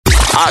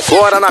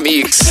Agora na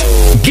Mix.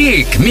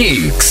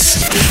 GeekMix.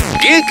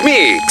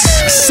 GeekMix.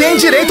 Sem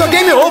direito a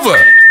game over.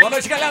 Boa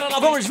noite, galera. Lá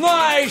vamos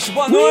nós.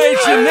 Boa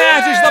noite,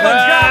 nerds da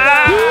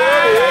bancada.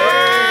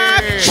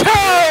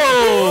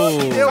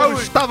 Show! Eu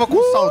estava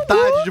com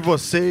saudade de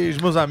vocês,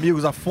 meus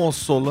amigos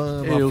Afonso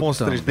Solano,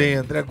 Afonso 3D,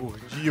 André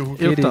Gordillo.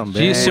 Eu também.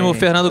 Queridíssimo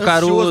Fernando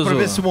Caruso. Ansioso pra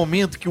ver esse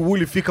momento que o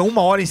Uli fica 1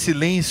 hora em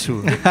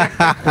silêncio.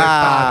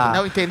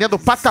 Não entendendo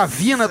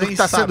patavina do que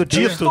tá sendo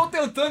dito. Estou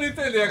tentando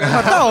entender,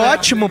 galera. Tá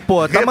ótimo,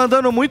 pô. Tá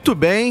mandando muito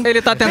bem.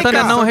 Ele tá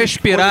tentando não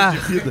respirar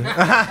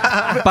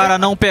para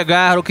não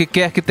pegar o que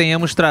quer que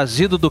tenhamos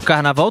trazido do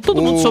carnaval.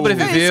 Todo mundo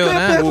sobreviveu, É isso que eu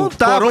ia né?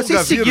 perguntar.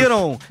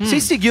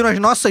 Vocês seguiram as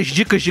nossas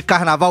dicas de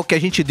carnaval que a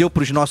gente deu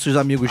pros nossos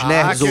amigos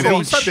nerds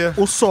ouvintes? Saber.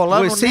 O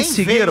Solano Vocês nem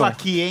seguiram? veio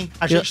aqui, hein?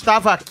 A gente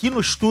tava aqui no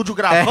estúdio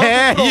gravando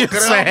É o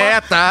programa,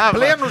 isso, tava.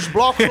 plenos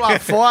blocos lá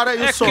fora e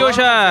É o que Solano...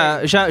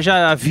 eu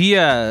já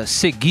havia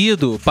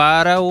seguido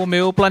para o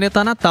meu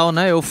planeta natal,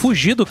 né? Eu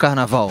fugi do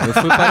carnaval. Eu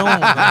fui para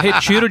um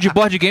retiro de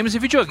board games e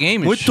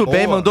videogames. Muito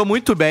bem, Boa. mandou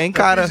muito bem,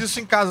 cara. Eu fiz isso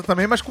em casa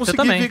também, mas consegui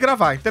também. vir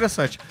gravar.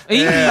 Interessante.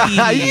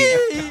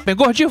 Bem,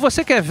 Gordinho,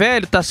 você que é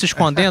velho, tá se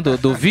escondendo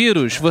do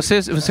vírus,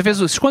 você se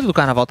esconde do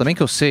carnaval também,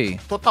 que eu sei.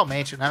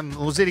 Totalmente, né?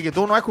 O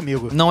Ziriguidum não é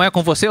comigo. Não é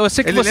com você? Eu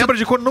sei que Ele você... lembra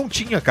de quando não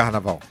tinha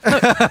carnaval.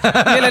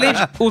 E ele, além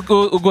de,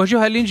 o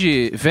Gordinho, além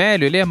de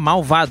velho, ele é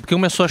malvado, porque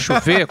começou a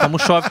chover, como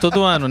chove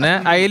todo ano,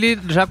 né? Aí ele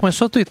já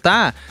começou a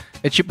tuitar,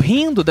 tipo,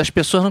 rindo das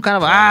pessoas no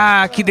carnaval.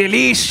 Ah, que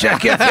delícia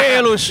que é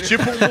vê-los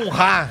Tipo um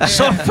Munhá.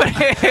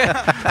 sofrer.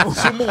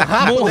 Se o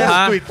Munhá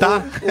pudesse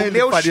tuitar, ele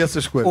faria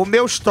essas coisas. O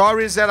meu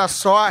stories era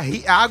só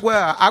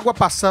água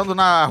passando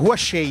na rua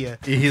cheia.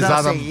 E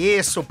risada- Então, assim,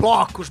 isso,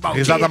 blocos,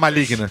 malditos. Risada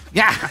maligna.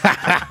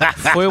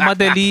 Foi uma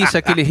delícia,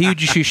 aquele rio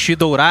de xixi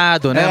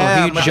dourado, né?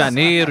 no Rio de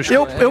Janeiro.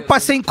 Eu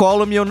passei em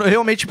Colômbia, eu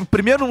realmente,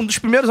 um dos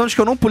primeiros anos que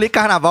eu não pulei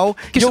carnaval.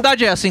 Que e eu-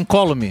 cidade é essa?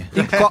 Incólume?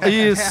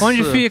 Isso.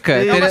 Onde fica?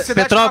 É uma cidade que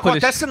não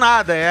Petrópolis? acontece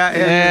nada.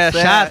 É,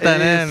 chata,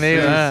 né?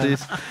 Meio...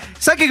 Isso.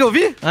 Sabe o que eu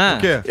vi? Ah. O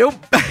quê?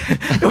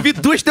 Eu vi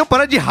 2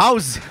 temporadas de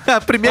House.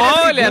 A primeira e a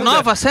Olha, segunda.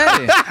 nova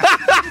série?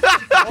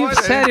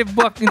 Que série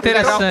boa, O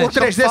interessante.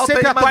 3D Falta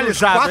sempre aí mais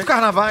uns atualizado. 4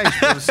 carnavais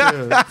pra você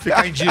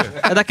ficar em dia.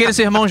 É daqueles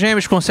irmãos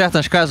gêmeos que consertam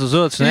as casas dos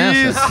outros, né?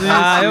 Isso,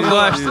 eu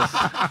gosto.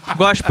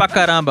 Gosto pra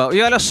caramba.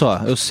 E olha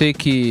só, eu sei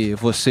que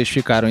vocês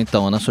ficaram,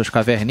 então, nas suas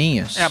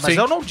caverninhas. É, mas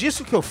eu não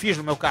disse o que eu fiz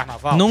no meu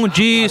carnaval. Não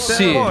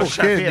disse.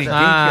 Poxa Porque vida. ninguém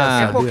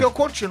Ah. É porque eu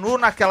continuo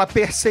naquela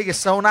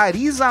perseguição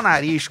nariz a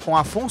nariz com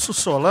Afonso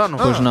Solano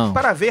Pois não.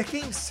 para ver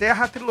quem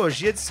encerra a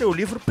trilogia de seu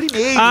livro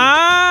primeiro.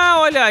 Ah,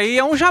 olha aí,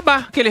 é um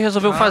jabá que ele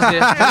resolveu fazer.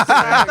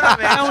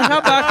 É um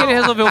jabá que ele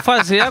resolveu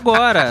fazer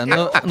agora,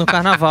 no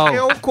carnaval.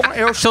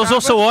 Você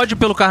usou seu ódio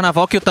pelo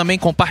carnaval, que eu também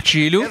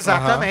compartilho,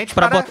 Exatamente.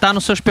 pra botar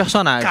nos seus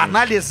personagens.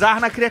 Canalizar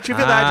na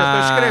criatividade.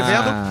 Eu tô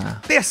escrevendo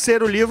o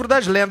 3º livro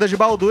das Lendas de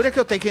Baldúria, que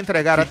eu tenho que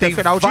entregar até Tem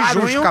final de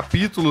vários junho.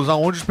 capítulos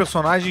onde os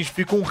personagens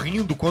ficam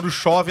rindo quando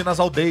chove nas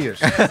aldeias.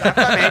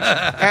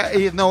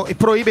 Exatamente. E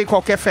proíbem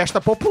qualquer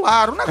festa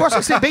popular. Um negócio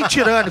assim, bem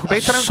tirânico,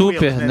 bem tranquilo.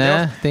 Super, entendeu?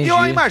 né? E Entendi.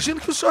 eu imagino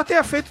que o senhor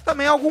tenha feito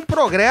também algum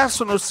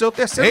progresso no seu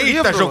 3º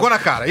livro. Eita, jogou na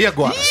cara. E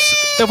agora?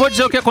 Eu vou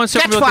dizer o que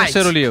aconteceu com o meu Catfight.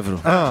 3º livro.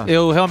 Ah.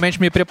 Eu realmente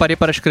me preparei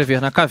para escrever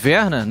na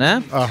caverna,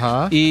 né?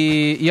 Aham.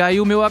 E aí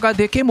o meu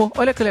HD queimou.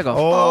 Olha que legal.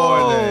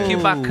 Olha. Que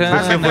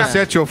bacana. Mas você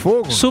atirou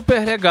fogo?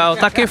 Super legal.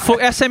 Taquei fogo.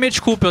 Essa é a minha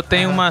desculpa. Eu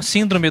tenho uma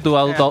síndrome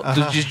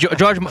de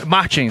George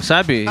Martin,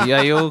 sabe? E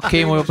aí eu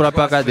queimo meu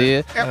próprio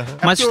HD.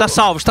 Mas está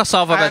salvo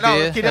o HD. Não,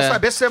 eu queria É.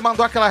 saber se você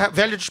mandou aquela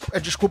velha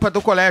desculpa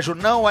do colégio.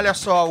 Não, olha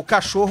só, o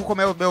cachorro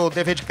comeu meu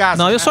dever de casa.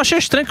 Não, né? eu só achei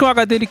estranho que o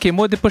HD ele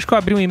queimou depois que eu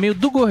abri um e-mail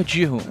do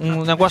Gordinho.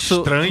 Um negócio,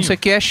 Estranho. não sei o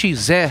que, é XE.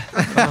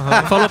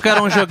 Falou que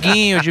era um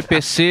joguinho de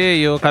PC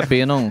e eu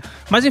acabei não...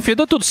 Mas enfim,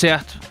 deu tudo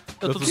certo.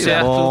 Deu tudo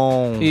certo.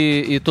 Bom.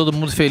 E todo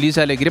mundo feliz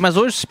e alegria. Mas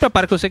hoje se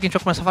prepara que eu sei que a gente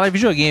vai começar a falar de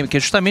videogame, que é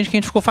justamente o que a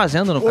gente ficou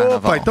fazendo no carnaval.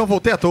 Opa, então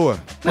voltei à toa.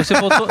 Você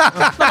voltou...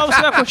 Não, mas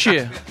você vai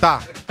curtir. Tá.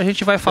 A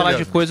gente vai falar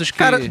Beleza. de coisas que...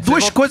 Cara,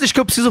 2 coisas que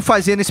eu preciso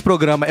fazer nesse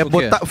programa é O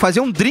quê? fazer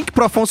um drink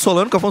pro Afonso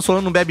Solano, que o Afonso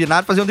Solano não bebe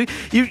nada, fazer um drink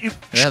e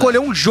escolher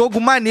um jogo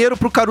maneiro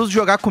pro Caruso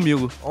jogar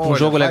comigo. Um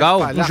jogo legal?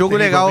 Um jogo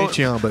legal.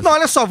 terrivelmente em ambas. Não,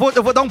 olha só,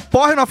 eu vou dar um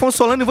porre no Afonso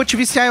Solano e vou te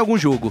viciar em algum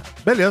jogo.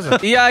 Beleza.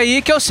 E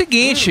aí que é o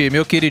seguinte,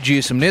 meu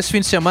queridíssimo, nesse fim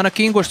de semana,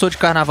 quem gostou de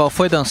carnaval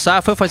foi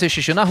dançar, foi fazer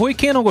xixi na rua, e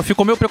quem não gostou,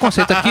 ficou meu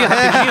preconceito aqui,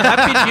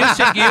 rapidinho,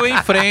 seguiu em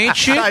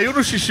frente. Saiu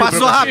no xixi. Passou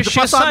Bruno. rápido, Xixi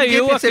passou rápido,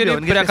 saiu ninguém percebeu,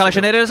 ninguém aquela percebeu.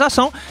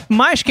 generalização,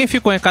 mas quem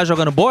ficou em casa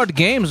jogando board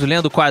games,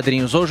 lendo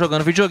quadrinhos ou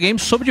jogando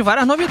videogames, soube de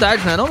várias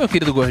novidades, não é não, meu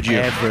querido Gordinho?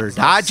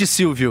 Verdade,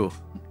 Silvio.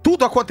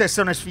 Tudo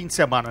aconteceu nesse fim de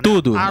semana, né?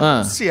 Tudo.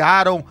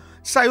 Anunciaram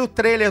saiu o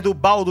trailer do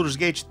Baldur's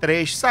Gate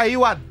 3,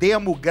 saiu a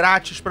demo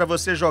grátis pra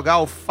você jogar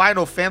o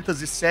Final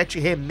Fantasy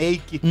VII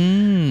Remake.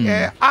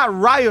 A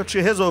Riot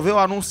resolveu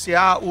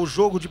anunciar o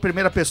jogo de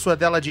primeira pessoa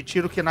dela de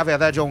tiro, que na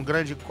verdade é um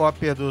grande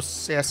cópia do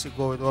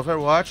CSGO e do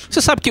Overwatch.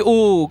 Você sabe que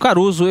o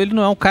Caruso, ele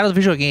não é um cara do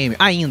videogame,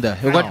 ainda.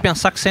 Eu gosto de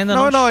pensar que você ainda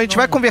não... Não, a gente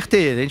vai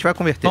converter,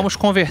 Vamos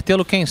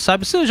convertê-lo, quem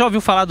sabe. Você já ouviu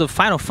falar do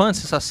Final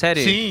Fantasy, essa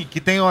série? Sim, que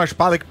tem uma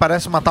espada que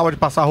parece uma tábua de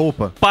passar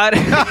roupa.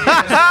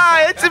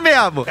 Esse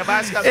mesmo! É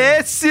basicamente.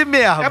 Esse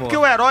mesmo! É porque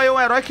o herói é um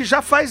herói que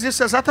já faz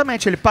isso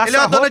exatamente. Ele passa Ele é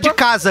uma dona de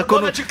casa.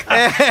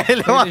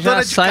 Ele é uma Ele já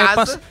dona de sai e casa.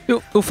 passa...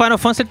 O Final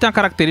Fantasy ele tem uma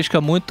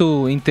característica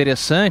muito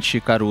interessante,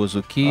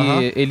 Caruso,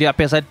 que ele,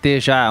 apesar de ter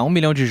já 1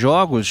 milhão de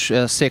jogos,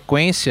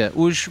 sequência,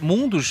 os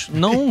mundos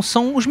não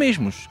são os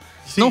mesmos.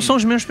 Sim. Não são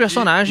os mesmos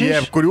personagens. E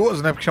é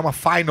curioso, né? Porque chama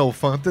Final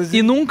Fantasy.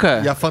 E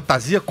nunca. E a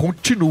fantasia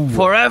continua.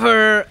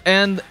 Forever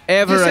and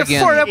ever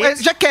again.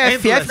 Já que é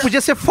FF, podia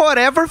ser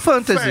Forever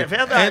Fantasy. É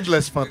verdade.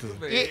 Endless Fantasy.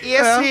 E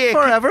esse...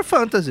 Forever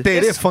Fantasy.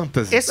 Tere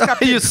Fantasy. Esse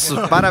capítulo...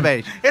 Isso,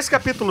 parabéns. Esse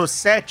capítulo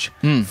 7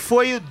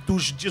 foi o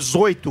dos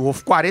 18 ou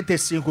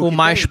 45 O que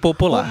mais tem,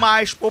 popular. O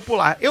mais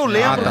popular. Eu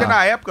lembro que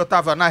na época eu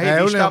tava na revista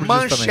eu lembro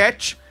disso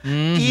Manchete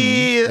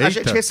e a Eita.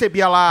 gente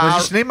recebia lá... Não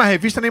existe nem uma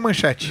revista, nem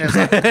manchete. A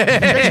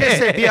gente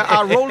recebia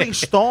a Rolling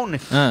Stone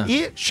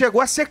e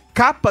chegou a ser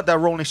capa da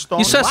Rolling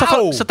Stone. Isso é,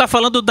 você tá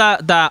falando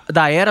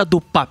da era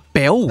do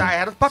papel? Da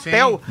era do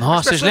papel. Sim.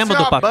 Nossa, vocês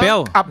lembram do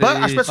papel?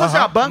 As pessoas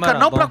iam à banca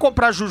não pra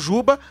comprar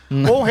jujuba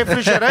ou um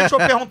refrigerante ou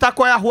perguntar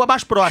qual é a rua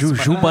mais próxima.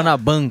 Jujuba na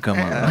banca,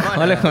 mano.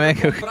 Olha como é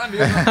que eu...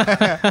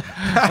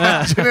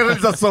 A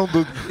generalização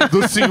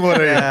do senhor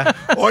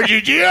aí. Hoje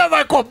em dia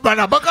vai comprar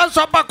na banca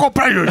só pra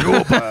comprar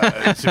jujuba.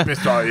 Esse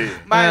pessoal aí.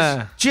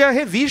 Mas tinha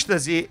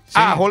revistas e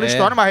a Rolling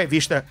Stone é uma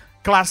revista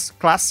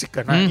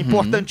clássica, né?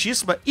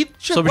 Importantíssima. E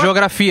sobre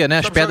geografia, né?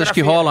 As sobre pedras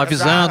que geografia, rolam,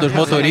 avisando os exato.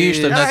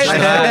 motoristas nas É,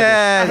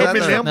 estradas. Eu me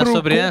lembro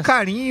sobre com essa.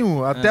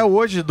 carinho, até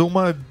hoje, de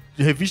uma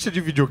revista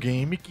de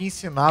videogame que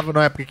ensinava,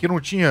 na época que não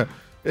tinha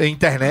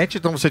internet,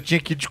 então você tinha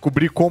que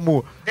descobrir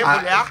como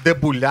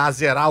debulhar,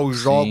 zerar os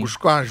jogos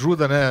com a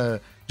ajuda, né,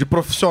 de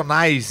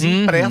profissionais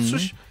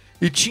impressos.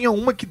 E tinha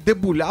uma que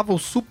debulhava o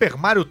Super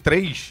Mario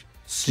 3.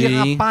 Sim.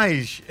 Que,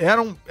 rapaz,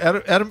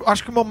 era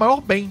acho que o meu maior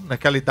bem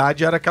naquela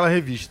idade era aquela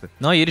revista.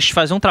 Não, e eles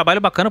faziam um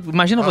trabalho bacana.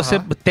 Imagina você,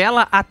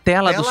 tela a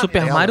tela do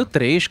Super tela. Mario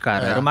 3,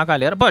 cara. Era uma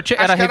galera... Bom, era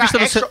a Acho que revista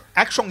era do...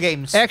 Action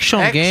Games. Action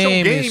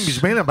Games.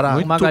 Bem lembrado.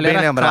 Uma Muito bem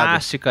galera lembrado.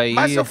 clássica aí.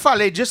 Mas eu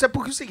falei disso é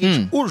porque é o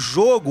seguinte, o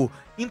jogo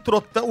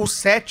o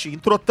 7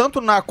 entrou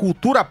tanto na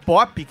cultura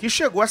pop que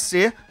chegou a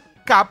ser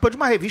capa de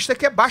uma revista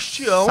que é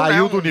bastião,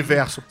 Saiu né? do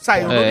universo.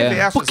 Saiu do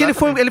universo. Porque ele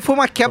foi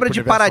uma quebra de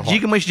universo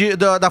paradigmas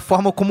da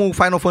forma como o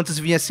Final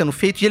Fantasy vinha sendo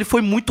feito. E ele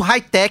foi muito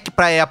high-tech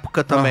pra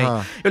época também.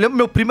 Eu lembro,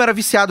 meu primo era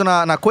viciado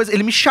na coisa.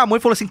 Ele me chamou e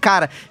falou assim,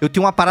 cara, eu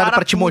tenho uma parada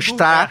pra te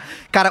mostrar.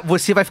 Cara,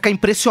 você vai ficar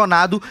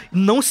impressionado.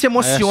 Não se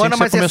emociona,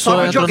 mas é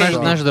só videogame.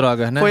 nas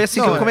drogas, né? Foi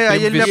assim que eu comecei.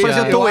 Aí ele me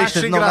apresentou Eu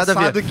extras. acho Não, nada a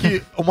engraçado ver.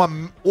 que uma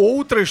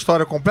outra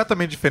história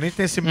completamente diferente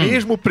tem esse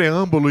mesmo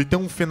preâmbulo e tem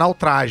um final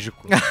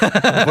trágico.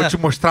 Eu vou te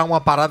mostrar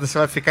uma parada,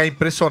 você vai ficar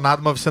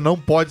impressionado, mas você não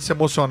pode se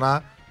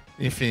emocionar.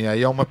 Enfim,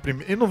 aí é uma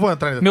primeira... E não vou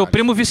entrar em detalhes. Meu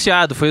primo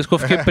viciado, foi isso que eu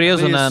fiquei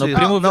preso no Isso.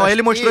 primo... Não,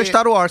 ele mostrou E-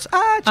 Star Wars.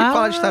 Tinha que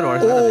falar de Star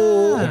Wars.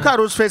 O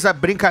Caruso fez a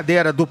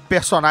brincadeira do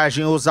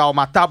personagem usar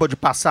uma tábua de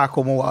passar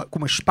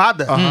como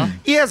espada.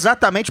 E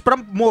exatamente pra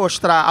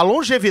mostrar a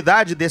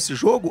longevidade desse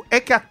jogo, é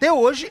que até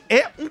hoje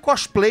é um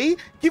cosplay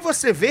que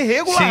você vê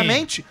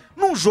regularmente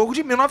num jogo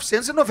de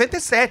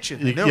 1997,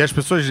 entendeu? E as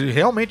pessoas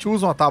realmente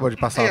usam a tábua de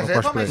passar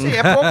no cosplay. Sim,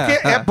 é bom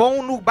porque é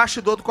bom no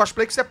bastidor do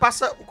cosplay que você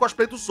passa o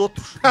cosplay dos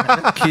outros.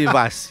 Que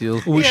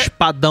vacilo. O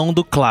espadão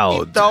do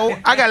Cloud. Então,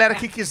 a galera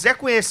que quiser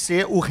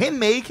conhecer o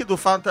remake do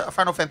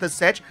Final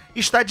Fantasy VII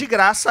está de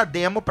graça a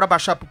demo pra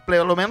baixar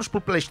pelo menos pro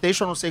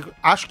PlayStation, não sei,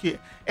 acho que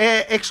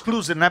é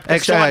exclusive, né? Porque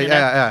Sony,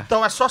 né?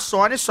 Então é só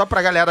Sony, só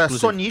pra galera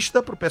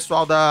sonista, pro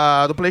pessoal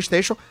do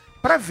PlayStation,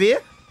 pra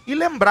ver e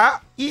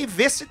lembrar e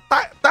ver se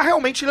tá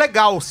realmente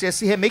legal, se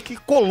esse remake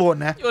colou,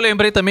 né? Eu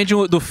lembrei também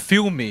do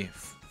filme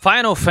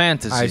Final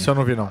Fantasy. Isso eu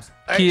não vi, não.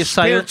 Que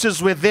saiu...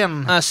 Spirits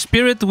Within. A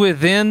Spirit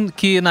Within,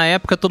 que na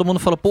época todo mundo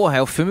falou, porra,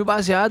 é o filme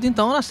baseado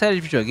então na série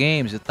de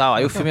videogames e tal.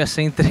 Aí o filme ia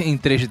ser em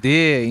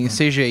 3D, em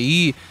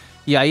CGI,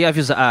 e aí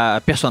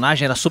a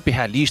personagem era super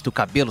realista, o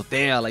cabelo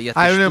dela e a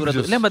textura eu lembro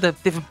disso. Lembra?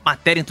 Teve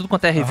matéria em tudo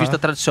quanto é revista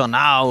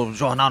tradicional,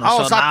 jornal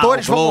nacional, Os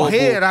atores vão Globo,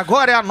 morrer,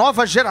 agora é a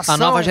nova geração. a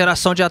nova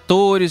geração de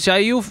atores. E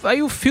aí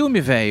o filme,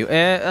 velho,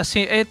 é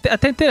assim, é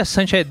até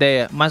interessante a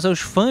ideia, mas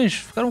os fãs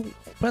ficaram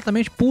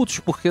completamente putos,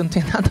 porque não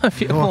tem nada a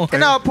ver com...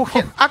 Não,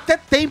 porque até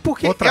tem,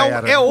 porque Outra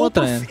era, né?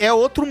 é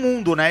outro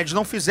mundo, né? Eles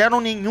não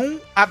fizeram nenhuma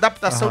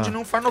adaptação de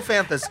nenhum Final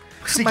Fantasy.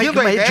 Seguindo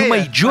a ideia... de uma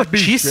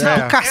idiotice É.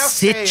 do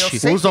cacete. Eu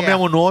sei Usa o que é.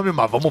 mesmo nome,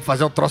 mas vamos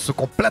fazer um troço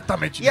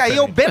completamente E aí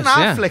o diferente. Ben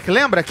Pois é. Affleck,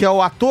 lembra? Que é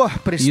o ator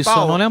principal.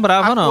 Isso eu não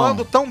lembrava, não.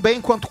 Atuando tão bem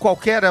quanto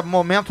qualquer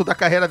momento da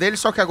carreira dele,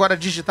 só que agora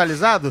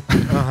digitalizado.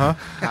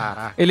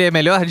 Ele é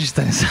melhor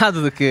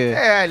digitalizado do que...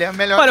 Ele é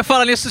melhor... Olha,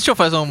 fala nisso, deixa eu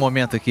fazer um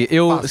momento aqui.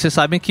 Vocês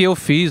sabem que eu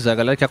fiz, a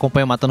galera galera que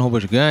acompanha Matando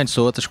Robôs Gigantes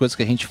ou outras coisas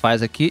que a gente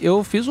faz aqui,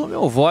 eu fiz o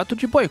meu voto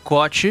de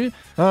boicote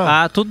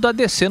a tudo da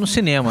DC no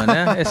cinema,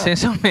 né?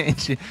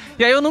 Essencialmente.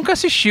 E aí eu nunca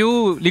assisti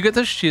o Liga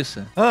da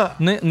Justiça.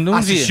 Não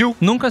assistiu?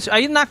 Vi. Nunca assisti.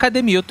 Aí na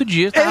academia, outro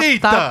dia,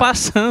 tava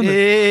passando.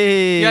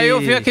 E aí eu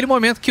vi aquele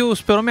momento que o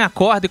Super-Homem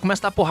acorda e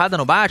começa a dar porrada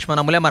no Batman,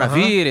 na Mulher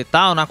Maravilha e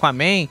tal, no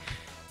Aquaman.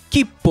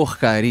 Que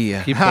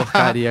porcaria. Que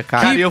porcaria,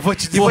 cara. Cara, eu vou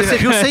te dizer... E você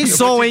viu sem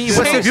som, hein?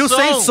 Você viu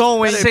sem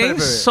som, hein? Sem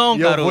som,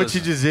 cara. garoto. Eu vou te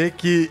dizer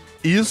que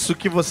isso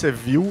que você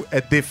viu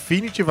é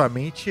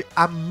definitivamente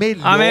a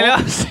melhor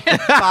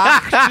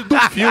parte do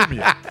filme.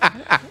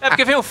 É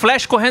porque vem o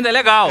Flash correndo, é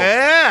legal.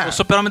 É. O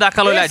Super-Homem dá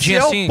aquela olhadinha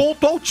assim. Esse é o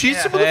ponto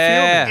altíssimo do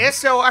filme.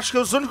 Esse é, acho que,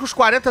 os únicos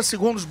 40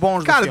 segundos bons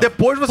do filme. Cara,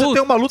 depois você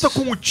tem uma luta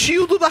com o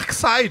tio do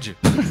Darkseid.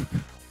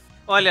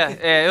 Olha,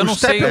 eu não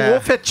sei. O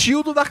Steppenwolf é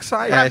tio do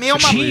Darkseid.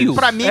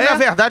 Pra mim, na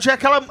verdade, é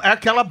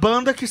aquela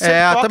banda que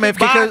sempre toca também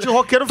bar de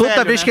roqueiro velho,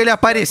 toda vez que ele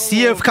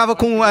aparecia, eu ficava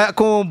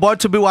com Born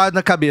to Be Wild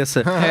na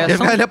cabeça.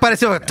 Ele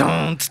apareceu...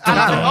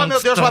 Oh,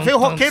 meu Deus, lá veio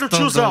o roqueiro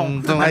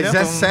tiozão. Mas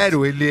é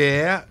sério, ele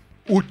é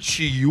o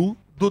tio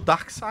do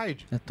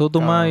Darkseid. É toda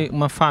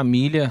uma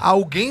família.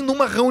 Alguém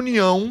numa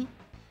reunião...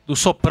 Dos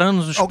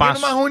Sopranos do Espaço.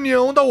 Alguém numa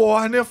reunião da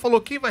Warner falou,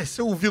 quem vai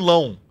ser o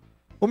vilão?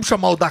 Vamos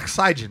chamar o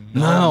Darkseid?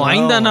 Não,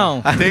 ainda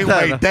não. Tem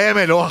uma ideia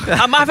melhor.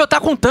 A Marvel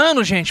tá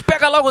contando, gente.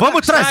 Pega logo o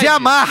Vamos trazer a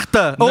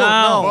Marta!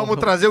 Não. Vamos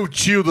trazer o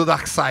tio do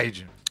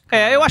Darkseid.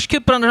 Eu acho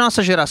que pra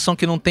nossa geração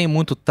que não tem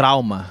muito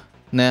trauma,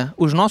 né?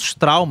 Os nossos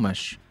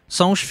traumas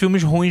são os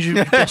filmes ruins de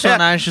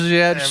personagens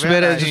de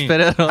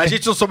super-heróis. A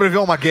gente não sobreviveu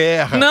a uma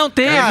guerra. Não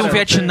teve um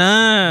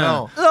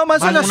Vietnã. Não,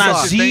 mas olha um só.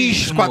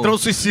 nazismo. Esquadrão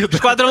Suicida.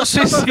 Esquadrão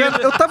Suicida.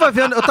 Eu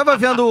tava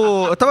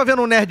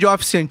vendo um Nerd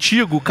Office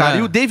antigo, cara,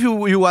 e o Dave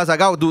e o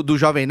Azaghal, do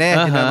Jovem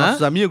Nerd, né,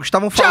 nossos amigos,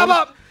 estavam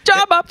falando...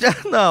 Tchaba!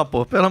 Não,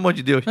 pô, pelo amor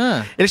de Deus.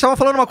 Eles estavam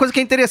falando uma coisa que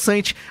é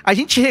interessante. A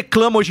gente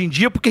reclama hoje em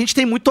dia porque a gente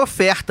tem muita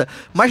oferta.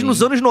 Mas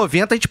nos anos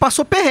 90 a gente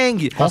passou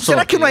perrengue.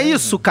 Será que não é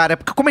isso, cara?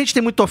 Porque como a gente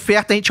tem muita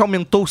oferta, a gente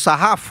aumentou o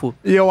sarrafo?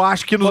 E eu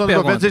acho que nos anos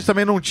 90 a gente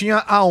também não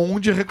tinha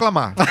aonde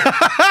reclamar.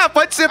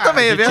 Pode ser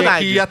também, é verdade. Tinha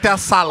que ir até a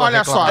sala.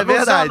 Olha só, é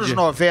verdade. nos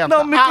anos 90...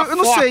 Não, eu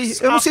não sei.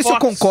 Eu não sei se eu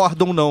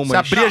concordo ou não, Você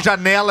mas... abria a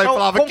janela e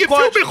falava, que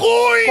filme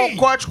ruim!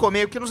 Concorde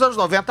comigo que nos anos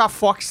 90 a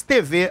Fox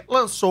TV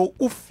lançou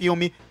o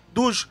filme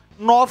dos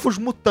Novos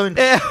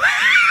Mutantes.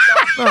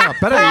 Não,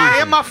 peraí.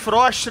 A Emma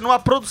Frost numa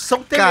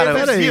produção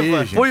televisiva.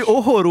 Peraí, foi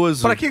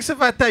horroroso. Pra que você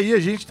vai até aí?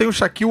 A gente tem o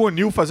Shaquille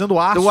O'Neal fazendo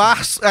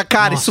aço.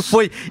 Cara,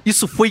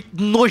 isso foi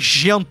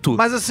nojento.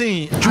 Mas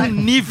assim... De um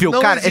nível,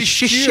 cara, é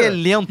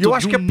xixelento. E eu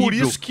acho que é por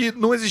isso que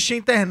não existia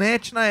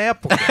internet na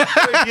época.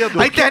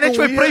 A internet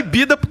foi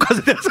proibida por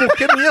causa dessa.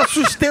 Porque não ia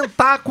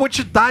sustentar a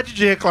quantidade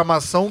de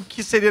reclamação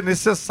que seria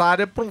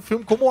necessária pra um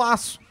filme como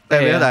Aço. É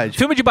verdade.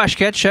 Filme de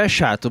basquete já é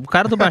chato. O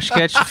cara do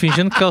basquete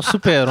fingindo que é o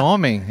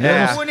super-homem...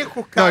 É o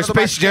único cara Não,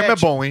 Space Jam é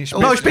bom, hein?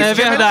 Não, Space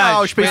Jam é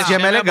legal. Space Jam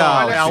é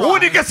legal. É a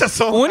única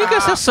exceção. Única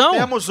exceção.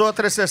 Temos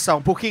outra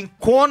exceção, porque em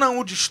Conan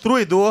o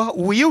Destruidor,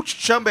 o Wilt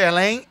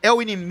Chamberlain é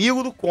o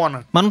inimigo do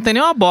Conan. Mas não tem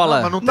nenhuma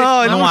bola.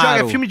 Não, ele não joga,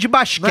 é filme de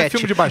basquete. Não é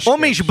filme de basquete.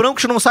 Homens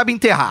brancos não sabem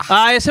enterrar.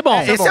 Ah, esse é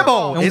bom. Esse é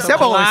bom, esse é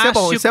bom, esse é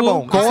bom, esse é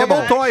bom. Com a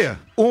Montoya.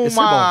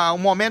 Um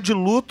momento de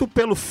luto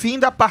pelo fim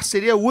da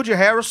parceria Woody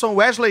Harrelson,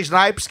 Wesley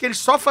Snipes, que eles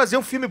só faziam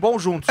um filme bom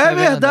juntos. É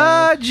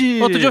verdade!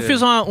 Outro dia eu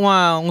fiz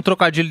um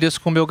trocadilho desse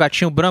com o meu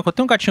gatinho branco. Eu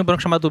tenho um gatinho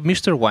branco chamado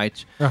Mr.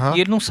 White.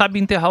 E ele não sabe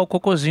enterrar o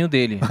cocôzinho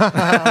dele.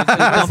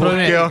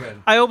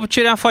 Aí eu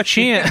tirei uma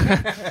fotinha.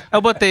 Aí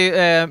eu botei,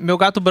 meu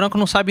gato branco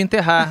não sabe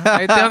enterrar.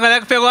 Aí tem uma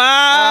galera que pegou,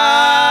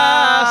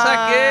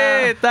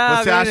 saquei,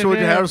 tá. Você acha o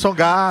Woody Harrelson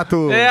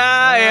gato.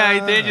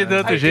 Entendi de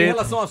outro Em jeito.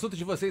 relação ao assunto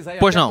de vocês aí,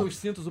 Pois não. Os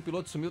cintos, o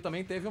piloto sumiu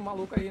também, teve um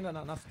maluco aí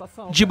na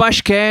situação. De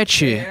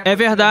basquete. É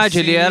verdade,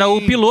 ele era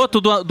o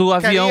piloto do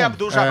avião. Kareem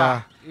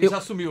Abdul-Jabbar. Ele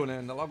já sumiu, né?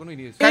 Logo no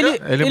início.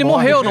 Ele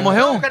morreu, não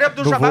morreu? O Kareem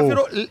Abdul-Jabbar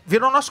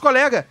virou nosso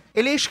colega.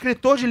 Ele é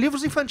escritor de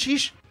livros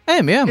infantis.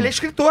 É mesmo? Ele é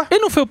escritor.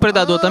 Ele não foi o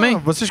Predador também?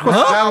 Vocês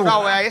consideram...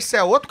 Não, esse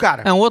é outro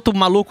cara. É um outro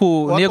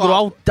maluco negro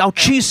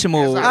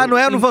altíssimo. Não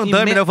era o Van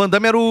Damme, né? O Van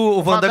Damme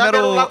era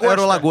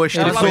o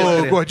Lagosta. Ele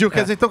foi Gordinho,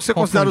 quer dizer então que você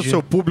considera o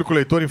seu público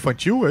leitor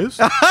infantil, é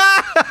isso?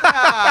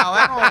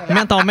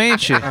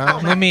 Mentalmente?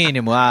 No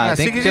mínimo.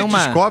 Tem que ter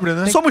uma... descobre,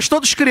 né? Somos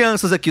todos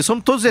crianças aqui,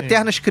 somos todos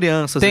eternas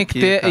crianças Tem aqui. que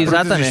ter, Para o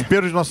exatamente.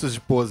 desespero de nossas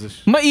esposas.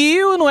 E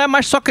não é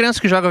mais só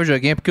criança que joga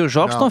videogame, porque os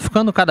jogos estão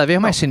ficando cada vez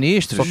mais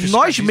sinistros.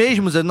 Nós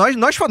mesmos,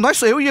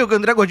 eu e o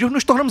André Gordinho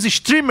nos tornamos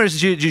streamers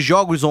de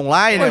jogos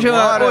online Hoje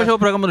agora. é o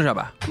programa do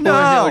Jabá. Não.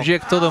 Hoje é o dia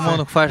que todo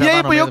mundo faz E Jabá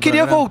aí, no meio eu do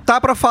queria programa. voltar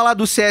pra falar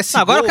do CSGO.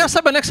 Agora eu quero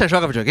saber onde é que você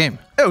joga videogame.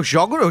 Eu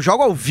jogo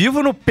ao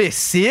vivo no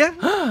PC,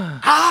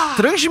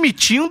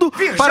 transmitindo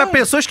para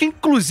pessoas que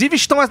inclusive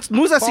estão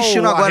nos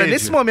assistindo Qual a agora, rede?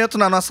 nesse momento,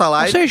 na nossa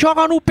live. Você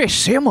joga no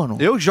PC, mano.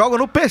 Eu jogo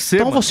no PC,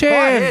 Então mano. você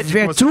Qual a é rede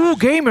que você true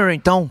gamer,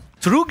 então.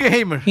 True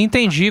gamer.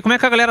 Entendi. Como é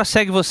que a galera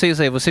segue vocês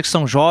aí? Vocês que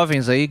são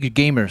jovens aí,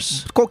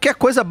 gamers. Qualquer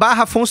coisa,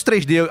 /Afonso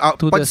 3D.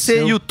 Tudo Pode é ser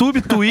seu.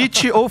 YouTube,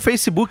 Twitch ou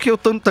Facebook. Eu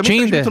também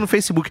transmito no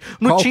Facebook.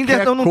 No Qualquer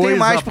Tinder eu não tenho coisa,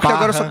 mais, porque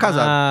agora eu sou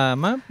casado. Ah,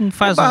 mas não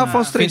faz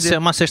Afonso 3D.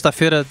 uma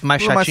sexta-feira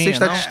mais Uma chatinha,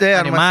 sexta não?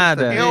 externa, uma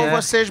Animada.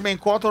 Vocês me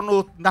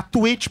encontram na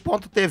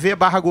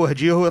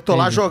twitch.tv/gordinho. Eu tô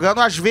lá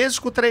jogando, às vezes,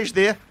 com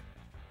 3D.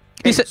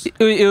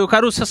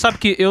 Caruso, você sabe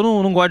que eu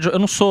não gosto eu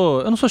não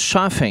sou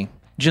jovem.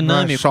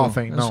 Dinâmico. Não é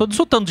jovem, não. Não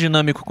sou tanto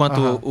dinâmico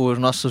quanto os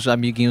nossos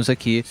amiguinhos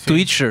aqui,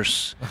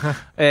 Twitchers.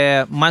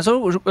 Mas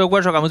eu gosto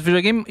de jogar muito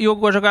videogame e eu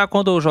gosto de jogar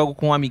quando eu jogo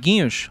com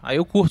amiguinhos, aí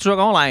eu curto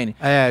jogar online.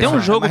 Tem um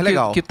jogo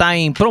que tá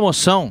em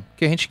promoção,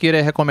 que a gente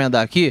queria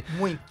recomendar aqui,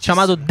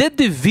 chamado The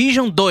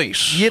Division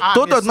 2. E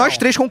nós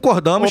três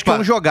concordamos que é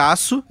um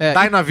jogaço.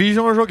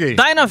 Dynavision eu joguei.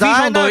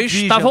 Dynavision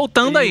 2 tá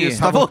voltando aí. Isso,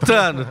 tá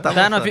voltando.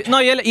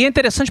 Não, e é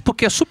interessante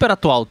porque é super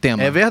atual o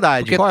tema. É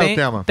verdade. Porque Qual é o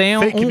tema? Tem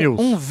Fake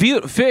news.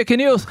 Fake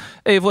news.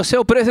 E você é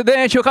o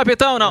presidente, o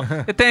capitão, não.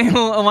 E tem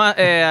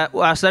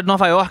a cidade de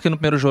Nova York no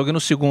primeiro jogo e no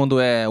segundo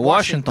é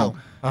Washington.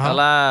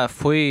 Ela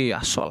foi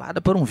assolada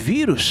por um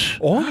vírus.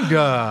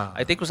 Olha!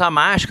 Aí tem que usar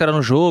máscara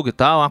no jogo e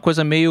tal. Uma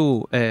coisa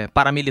meio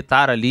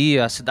paramilitar ali.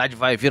 A cidade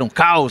vira um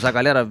caos. A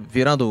galera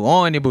virando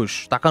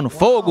ônibus, tacando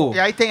fogo. E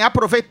aí tem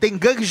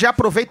gangues de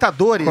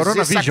aproveitadores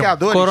e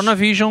saqueadores.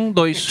 Coronavision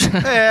 2.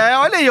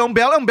 Olha aí, é um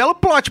belo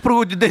plot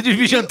pro The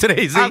Division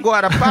 3, hein?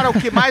 Agora, para o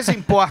que mais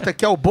importa,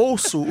 que é o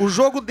bolso, o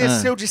jogo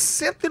desceu de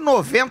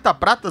 190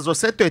 pratas ou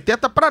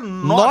 180 para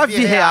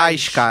 9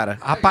 reais, cara.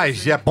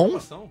 Rapaz, é bom?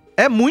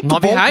 É muito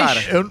bom, R$9?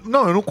 cara.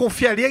 Eu não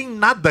confiaria em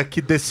nada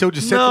que desceu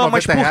de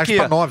 190 reais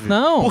pra 9.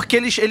 Não. Porque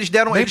eles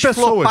deram. Nem Eles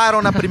pessoas.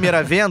 floparam na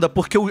primeira venda,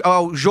 porque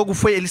o jogo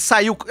foi. Ele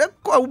saiu.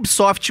 A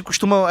Ubisoft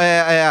costuma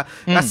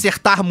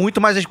acertar muito,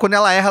 mas quando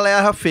ela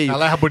erra feio.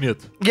 Ela erra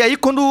bonito. E aí,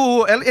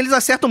 quando. Eles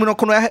acertam muito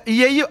quando erra.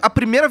 E aí, a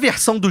primeira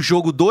versão do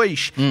jogo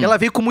 2, ela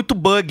veio com muito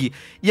bug.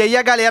 E aí,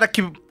 a galera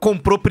que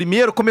comprou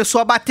primeiro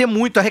começou a bater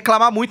muito, a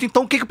reclamar muito.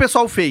 Então, o que o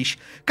pessoal fez?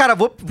 Cara,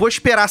 vou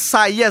esperar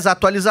sair as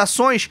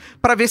atualizações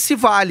pra ver se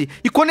vale.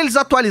 E quando eles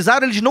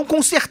atualizaram, eles não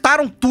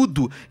consertaram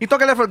tudo. Então a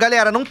galera falou,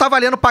 galera, não tá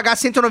valendo pagar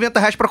 190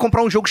 reais pra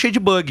comprar um jogo cheio de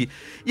bug.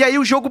 E aí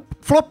o jogo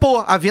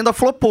flopou, a venda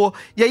flopou.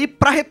 E aí,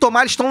 pra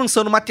retomar, eles estão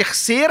lançando uma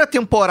terceira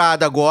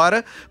temporada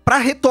agora, pra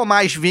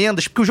retomar as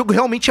vendas, porque o jogo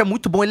realmente é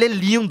muito bom, ele é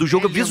lindo, o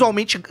jogo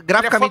visualmente,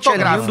 graficamente é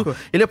lindo.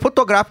 Ele é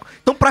fotográfico.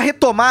 Então, pra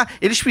retomar,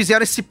 eles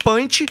fizeram esse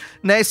punch,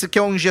 né, esse que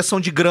é uma injeção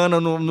de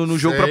grana no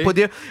jogo, pra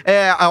poder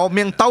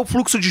aumentar o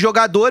fluxo de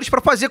jogadores,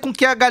 pra fazer com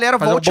que a galera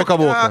volte boca a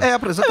boca.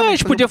 A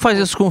gente podia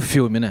fazer isso com o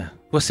filme, né?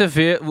 Você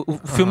vê, o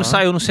filme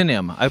saiu no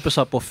cinema. Aí o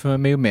pessoal, pô, o filme é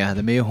meio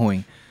merda, meio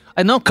ruim.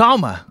 Aí, não,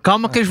 calma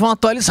que eles vão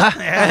atualizar.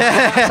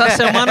 Essa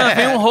semana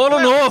vem um rolo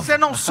novo. Você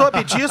não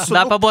soube disso?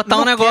 Dá pra botar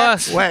um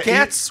negócio.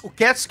 O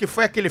Cats, que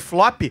foi aquele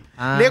flop,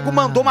 nego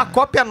mandou uma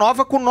cópia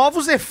nova com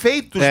novos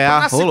efeitos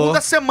na segunda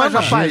semana.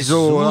 Mas, rapaz,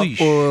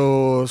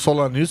 o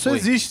Solano, isso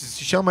existe.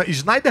 Se chama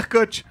Snyder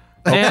Cut.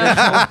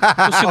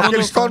 O segundo que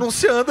eles estão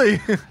anunciando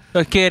aí.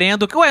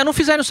 Querendo... Não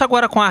fizeram isso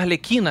agora com a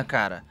Arlequina,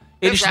 cara?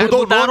 Eles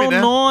mudaram o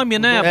nome,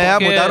 né?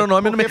 Mudaram o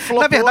nome no meio.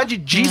 Na verdade,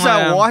 diz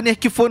a Warner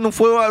que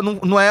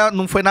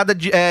não foi nada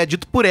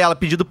dito por ela,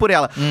 pedido por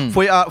ela.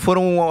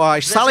 Foram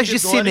as salas de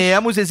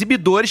cinema, os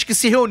exibidores que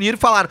se reuniram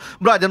e falaram,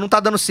 brother, não tá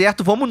dando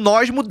certo, vamos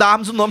nós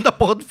mudarmos o nome da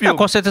porra do filme.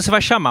 Com certeza você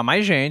vai chamar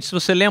mais gente, se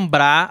você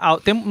lembrar.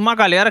 Tem uma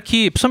galera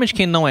que, principalmente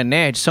quem não é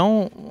nerd, isso é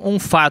um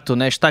fato,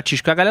 né,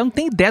 estatístico. A galera não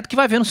tem ideia do que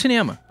vai ver no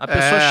cinema. A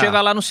pessoa chega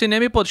lá no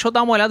cinema e, deixa eu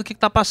dar uma olhada no que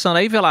tá passando.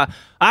 Aí vê lá,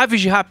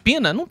 Aves de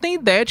Rapina, não tem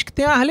ideia de que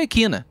tem a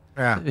Arlequina.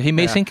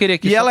 Rimei sem querer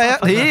aqui. E ela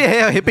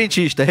é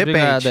repentista,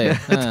 Obrigado,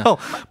 Então,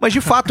 mas de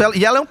fato,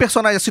 ela é um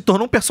personagem, se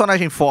tornou um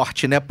personagem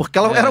forte, né? Porque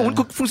ela era o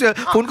único que funcionou.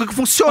 A única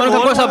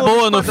coisa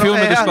boa no filme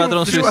do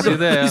Esquadrão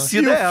Suicida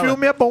é ela. E o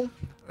filme é bom.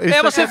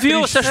 Você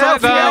viu, você achou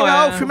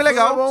legal. O filme é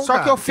legal. Só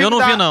que o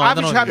filme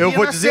Aves de Rapina, eu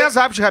vou dizer as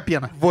Aves de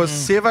Rapina.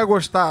 Você vai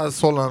gostar,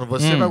 Solano,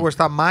 vai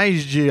gostar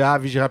mais de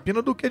Aves de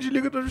Rapina do que de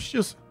Liga da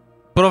Justiça.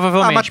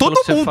 Provavelmente. Mas todo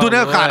mundo,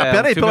 né, cara?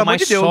 Pera aí, pelo amor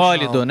de Deus.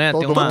 Sólido, né?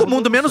 Todo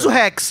mundo, menos o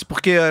Rex,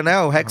 porque, né,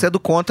 o Rex é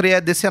do contra e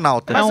é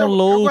decenalta. É um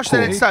louco. Eu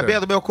gostaria de saber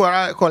do meu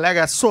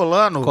colega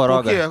Solano,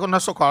 porque eu não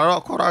sou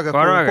Coroga.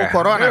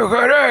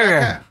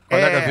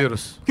 Colega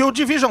vírus. Que o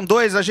Division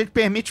 2 a gente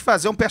permite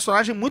fazer um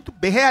personagem muito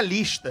bem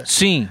realista.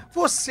 Sim.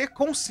 Você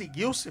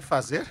conseguiu se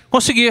fazer?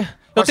 Consegui.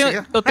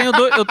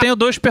 Eu tenho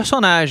dois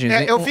personagens.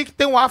 Eu vi que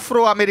tem um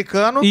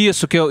afro-americano.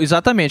 Isso,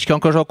 exatamente, que é um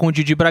que eu jogo com o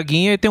Didi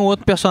Braguinha, e tem um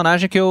outro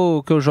personagem que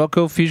eu jogo que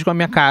eu fiz com a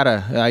minha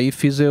cara. Aí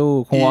fiz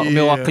eu com o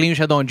meu óculos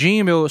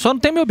redondinho, só não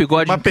tem meu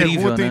bigode incrível, Uma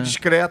pergunta né?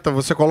 indiscreta,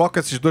 você coloca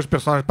esses dois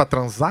personagens pra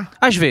transar?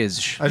 Às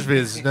vezes. Às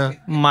vezes, né?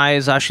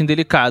 Mas acho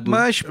indelicado.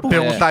 Mas,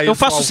 perguntar isso eu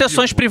faço ao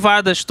sessões vivo.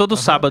 privadas todo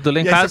sábado lá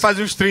em E aí casa. você faz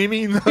um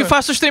streaming... E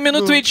faço streaming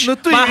no Twitch. No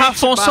Twitch.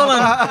 Afonso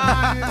Solano.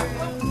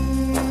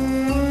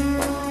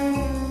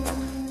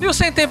 E o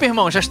Sem Tempo,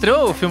 irmão? Já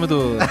estreou o filme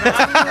do...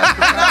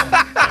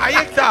 Aí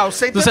é que tá, o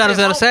Sem Do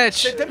Tempo,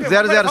 007?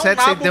 Irmão,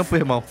 007 Sem Tempo,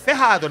 irmão.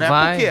 Ferrado, né?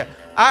 Vai. Por quê?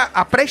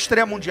 A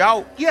pré-estreia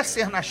mundial ia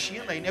ser na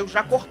China e nego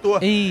já cortou.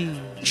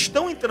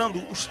 Estão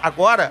entrando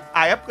agora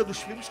a época dos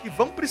filmes que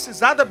vão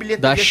precisar da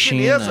bilheteria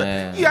chinesa.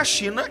 E a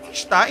China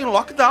está em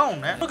lockdown,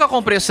 né? Nunca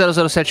comprei esse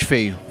 007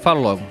 feio. Fala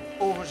logo.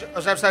 O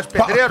 07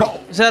 Pedreiro?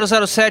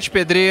 007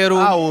 Pedreiro.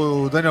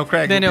 O Daniel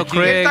Craig.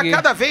 Ele tá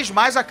cada vez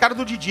mais a cara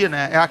do Didi,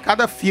 né? A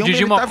cada filme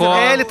Didi ele Mocó.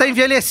 Ele tá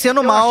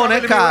envelhecendo mal,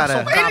 né,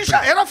 cara? Ele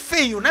já era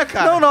feio, né,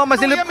 cara? Não,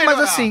 mas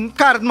assim,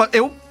 cara,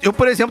 eu,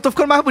 por exemplo, tô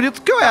ficando mais bonito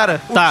do que eu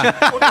era. Tá.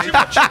 O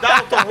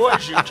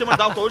time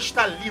Dalton hoje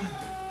está lindo.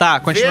 Tá,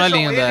 continua Vejam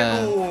lindo.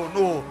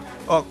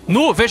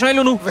 Vejam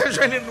ele nu.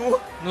 Vejam ele nu.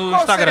 No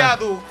Qual Instagram. o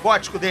seriado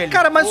gótico dele?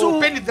 Cara, mas o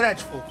Penny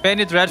Dreadful.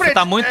 Penny Dreadful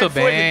tá muito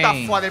bem. Ele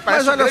tá foda, ele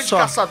parece Mas um olha grande só.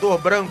 caçador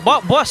branco.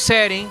 Boa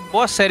série, hein?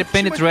 Boa série,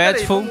 Penny Mas peraí,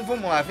 Dreadful.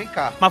 vamos lá, vem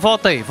cá. Mas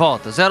volta aí,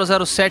 volta.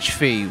 007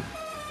 feio.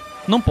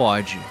 Não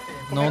pode.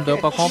 Não deu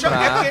pra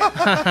comprar.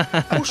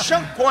 O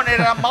Sean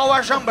Connery era mal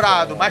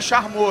ajambrado, mas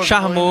charmoso.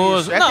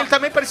 Charmoso. É Não. que ele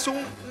também parecia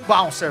um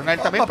bouncer, né?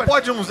 Ele também Mas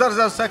pode um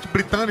 007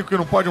 britânico e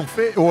não pode um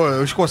feio?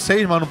 Ou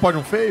escocês, mas não pode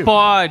um feio?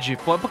 Pode.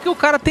 Porque o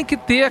cara tem que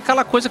ter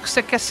aquela coisa que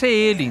você quer ser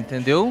ele,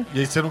 entendeu? E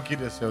aí você não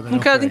queria ser o Daniel Não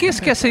quer, Craig. ninguém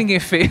quer ser ninguém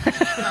feio.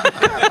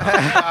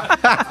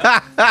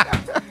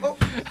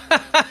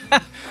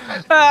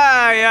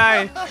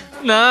 Ai.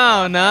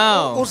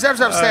 Não. O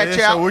 007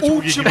 é é a o último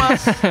última,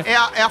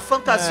 é a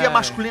fantasia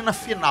masculina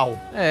final.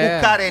 É.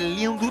 O cara é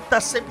lindo, tá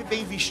sempre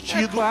bem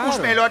vestido, claro. os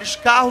melhores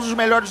carros, os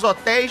melhores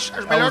hotéis,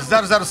 as É melhores...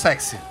 o 00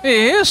 sexy.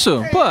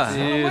 Isso, pô. Pelo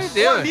amor de Um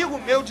Deus.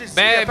 amigo meu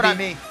dizia pra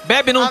mim...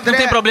 Bebe, não André,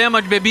 tem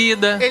problema de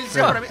bebida. Ele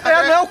dizia pra mim... Não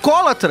é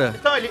alcoólatra.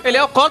 Então Ele é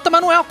alcoólatra,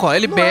 mas não é alcoólatra.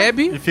 Ele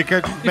bebe E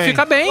fica e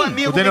fica bem. Um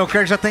amigo O Daniel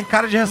Craig já tem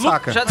cara de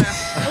ressaca. Já-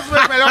 Um dos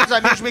meus melhores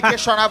amigos me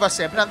questionava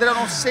sempre: André, eu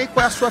não sei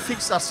qual é a sua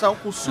fixação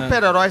com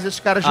super-heróis, esses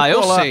caras de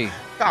eu colar. sei.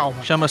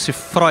 Calma. Chama-se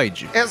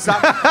Freud.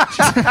 Exato.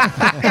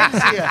 Ele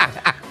dizia,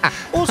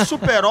 o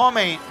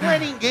super-homem não é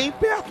ninguém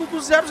perto do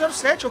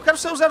 007. Eu quero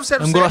ser o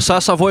 007. Engrossar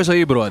essa voz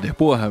aí, brother.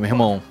 Porra, meu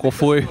irmão. Qual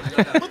foi?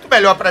 Muito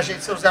melhor pra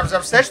gente ser o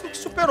 007 do que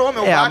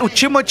super-homem. O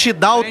Timothy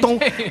Dalton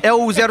é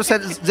o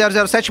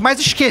 007 mais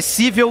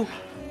esquecível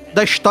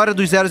da história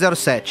dos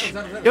 007.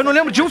 Eu não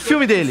lembro de um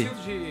filme dele.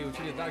 De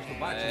utilidade do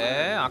Batman.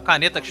 É, uma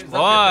caneta que Os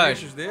explode.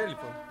 apetrechos dele,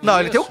 pô. Não,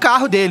 ele tem o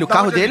carro dele. O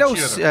carro onde dele é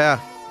ele o... tira?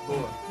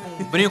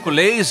 Um brinco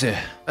laser.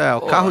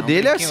 O carro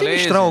dele é biquinho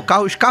sinistrão.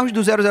 Os carros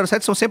do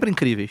 007 são sempre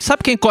incríveis.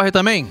 Sabe quem corre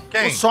também?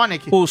 O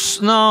Sonic.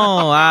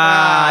 Não,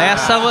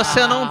 essa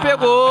você não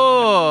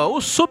pegou.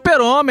 O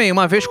Super-Homem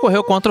uma vez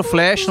correu contra o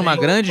Flash numa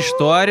grande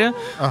história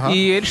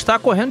e ele está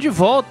correndo de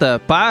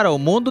volta para o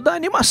mundo da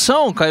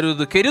animação,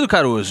 querido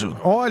Caruso.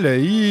 Olha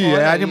aí,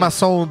 é a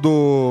animação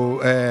do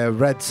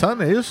Red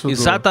Sun, é isso?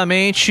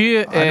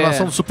 Exatamente. A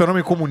animação do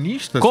super-homem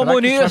comunista?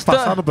 Comunista. Será que isso vai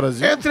passar no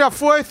Brasil? Entre a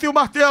foice e o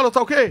martelo,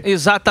 tá ok?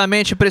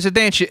 Exatamente,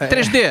 presidente.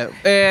 3D,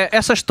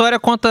 essa história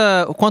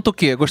conta o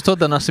quê? Gostou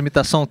da nossa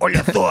imitação?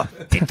 Olha só,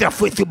 entre a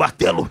foice e o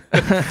martelo.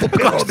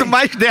 Eu gosto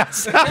mais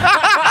dessa.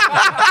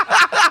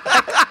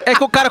 É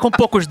que o cara com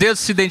poucos dedos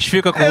se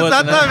identifica com o outro,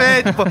 né?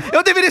 Exatamente, pô.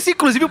 Eu deveria ser,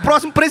 inclusive, o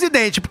próximo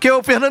presidente, porque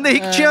o Fernando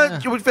Henrique tinha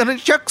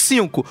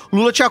 5, o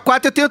Lula tinha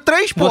 4, eu tenho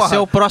 3, porra. Você é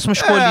o próximo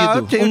escolhido,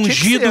 eu tinha que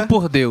ungido ser.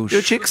 por Deus.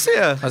 Eu tinha que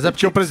ser. Mas é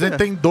porque o presidente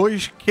tem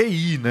 2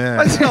 QI, né?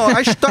 Mas não,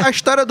 a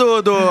história do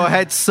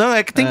Red Sun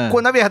é que tem,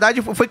 na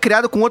verdade, foi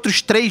criado com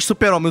outros 3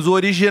 super-homens. O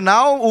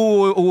original,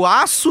 o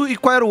Aço e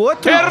qual era o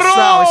outro?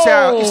 Não,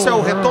 isso é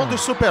o retorno do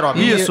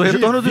super-homem. Isso, o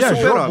retorno do Viajou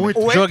super-homem.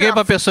 muito. Joguei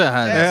pra pessoa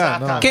errada.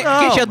 Exatamente.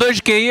 Quem tinha 2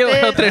 de QI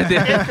é o 3D.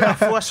 Entre a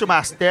foice e o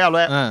martelo,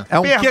 É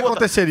um que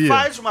aconteceria?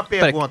 Faz uma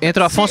pergunta.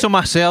 Entre o Afonso e o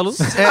Marcelo.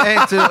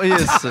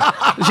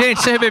 Isso.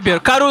 Gente, vocês beberam.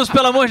 Caruso,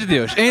 pelo amor de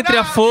Deus. Entre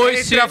a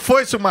foice... Entre a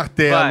foice e o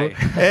martelo Vai.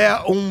 é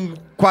um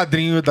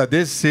quadrinho da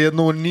DC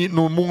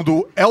no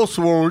mundo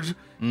Elseworld,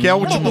 que é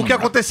o que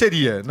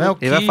aconteceria, né? O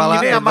que Ele vai falar,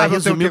 nem a ele vai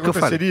Marvel tem o resumir o que eu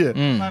aconteceria.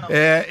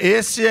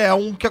 Esse é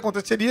um que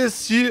aconteceria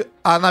se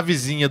a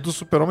navezinha do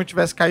Super-Homem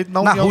tivesse caído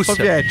na União Rússia.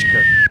 Soviética.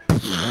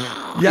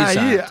 E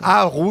aí, Exato.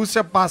 a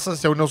Rússia passa a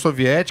ser a União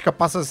Soviética,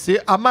 passa a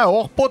ser a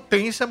maior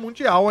potência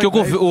mundial. Que ao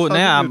invés dos Estados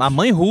a Unidos.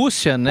 mãe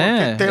Rússia,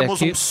 né? Porque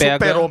temos é que um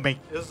super-homem.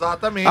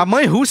 Exatamente. A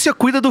mãe Rússia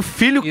cuida do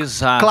filho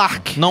Exato.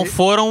 Clark. Não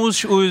foram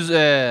os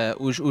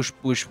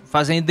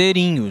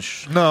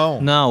fazendeirinhos.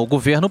 Não. O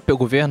governo,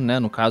 né,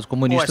 no caso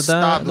comunista O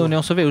Estado. da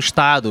União Soviética. O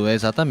Estado,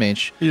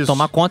 exatamente. Isso.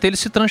 Tomar conta, ele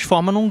se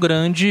transforma num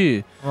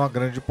grande... Uma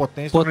grande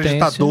potência, um Potência.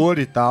 ditador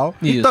e tal.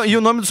 Então, e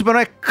o nome do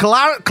super-homem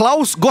é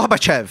Klaus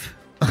Gorbachev.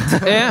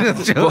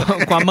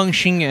 Com a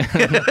manchinha.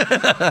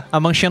 A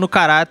manchinha no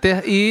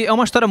caráter. E é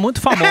uma história muito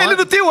famosa. Ele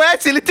não tem o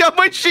S, ele tem a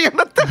manchinha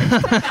na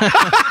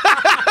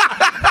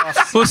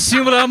O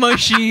símbolo é a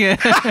manchinha.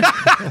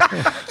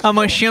 A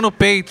manchinha no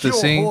peito, Que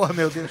assim. horror,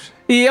 meu Deus.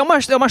 E é uma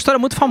história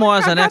muito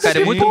famosa, né,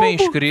 cara? É muito bem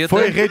escrita.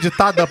 Foi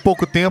reeditada há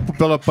pouco tempo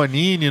pela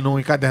Panini, num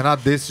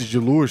encadernado desses de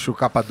luxo,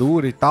 capa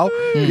dura e tal.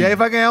 E aí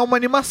vai ganhar uma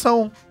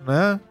animação,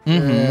 né?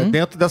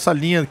 Dentro dessa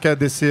linha que a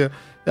DC,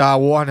 a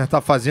Warner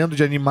tá fazendo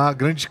de animar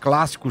grandes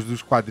clássicos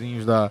dos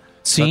quadrinhos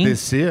Sim. da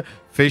DC.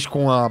 Fez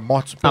com a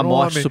Morte do A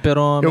Morte do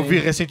Super-Homem. Super-Homem. Eu vi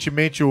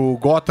recentemente o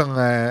Gotham...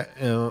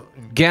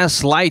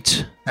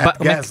 Gaslight.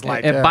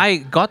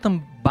 Gaslight,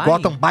 Gotham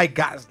Gotham by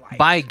Gaslight.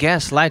 by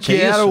Gaslight, Que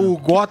é era isso? o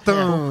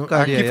Gotham...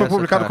 Cadê aqui foi essa,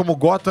 publicado cara? como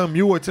Gotham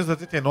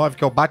 1889,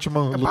 que é o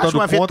Batman lutando Batman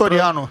contra...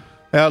 vitoriano.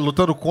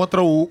 Lutando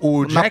contra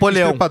o Jack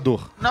Napoleão.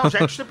 Estripador. Não,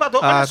 Jack Stripador,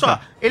 Ah, olha só.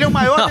 tá. Ele é o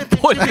maior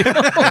detetive.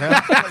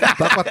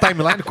 Tá com a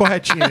timeline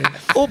corretinha aí.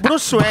 O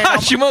Bruce Wayne.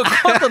 Batman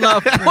contra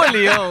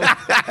Napoleão.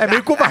 É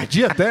meio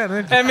covardia até,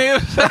 né? É meio...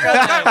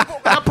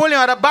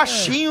 Napoleão era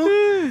baixinho,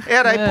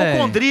 era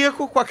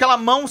hipocondríaco, com aquela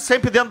mão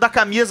sempre dentro da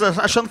camisa,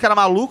 achando que era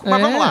maluco,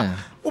 mas vamos lá.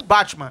 O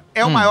Batman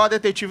é o maior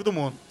detetive do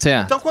mundo.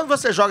 Certo. Então, quando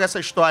você joga essa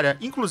história,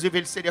 inclusive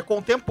ele seria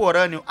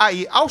contemporâneo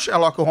aí ao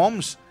Sherlock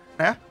Holmes,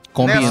 né?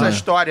 Combina. Nessa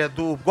história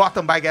do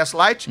Gotham by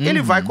Gaslight, ele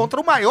vai contra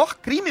o maior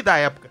crime da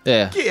época,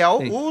 que é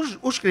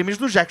os crimes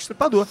do Jack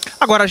Stripador.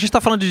 Agora, a gente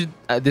tá falando de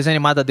desenho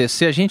animado da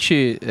DC, a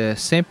gente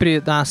sempre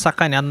dá uma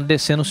sacaneada no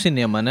DC no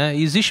cinema, né?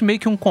 E existe meio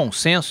que um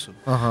consenso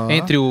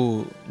entre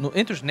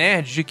os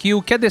nerds de que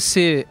o que a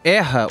DC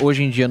erra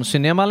hoje em dia no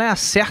cinema, ela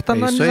acerta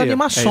nas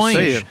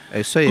animações.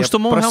 É isso aí.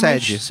 Costumam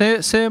Procede.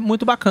 realmente ser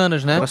muito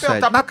bacanas, né? Vou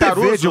perguntar Na pro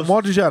TV, Caruso, de um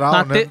modo geral,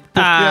 Na né? te- Porque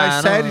Ah,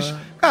 as séries...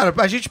 não. Cara,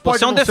 a gente pode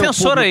Você é um não ser o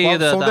defensor aí público-alvo,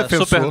 da sou um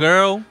defensor.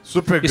 Supergirl.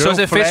 Supergirl, E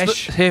seus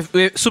Flash.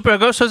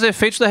 Supergirl e seus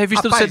efeitos da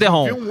revista Rapaz, do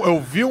CD-ROM. eu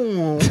vi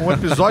um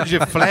episódio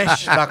de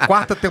Flash da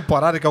 4ª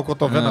temporada, que é o que eu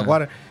tô vendo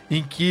agora,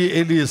 em que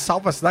ele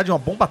salva a cidade de uma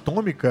bomba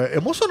atômica.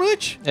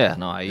 Emocionante.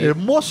 Não, aí...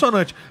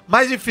 Emocionante.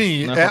 Mas,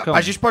 enfim, Não é qualquer um.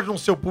 a gente pode não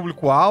ser o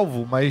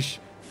público-alvo, mas,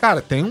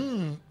 cara,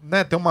 tem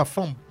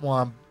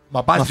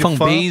uma base Uma de fã.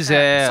 fanbase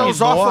são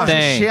os órfãos de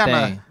Tem,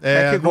 Xena tem.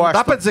 que não gostam.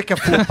 dá pra dizer que é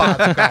flopado,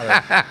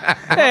 cara.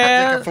 Não dá pra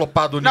dizer que é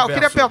flopado o Não, universo. eu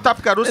queria perguntar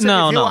pro Caruso se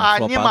Não, ele viu não, a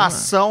flopado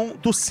animação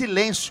do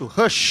Silêncio,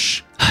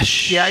 Hush,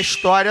 que é a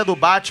história do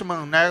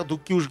Batman, né, do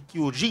que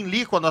o Jim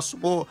Lee, quando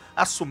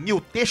assumiu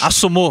o texto...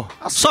 Assumou.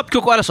 Só porque,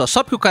 olha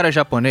só porque o cara é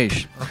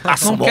japonês,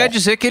 não quer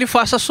dizer que ele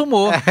faça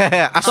assumou. Só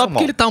assumou.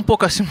 porque ele tá um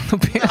pouco acima do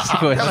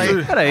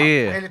peso. Peraí.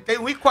 Ele tem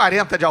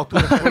 1,40 de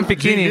altura. O Jim Lee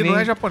Pequenininho. não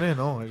é japonês,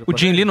 não. É O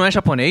japonês. Jim Lee não é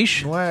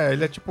japonês? Não é,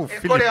 ele é tipo Ele é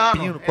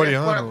filipino, coreano.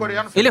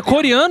 coreano. Ele é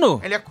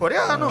coreano? Ele é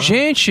coreano.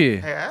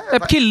 Gente, É,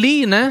 porque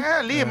Lee, né?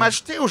 É, Lee,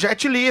 mas tem o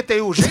Jet Li, tem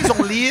o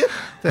Jason Lee.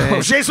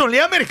 O Jason Lee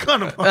é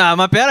americano. Pô. Ah,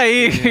 mas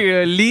peraí.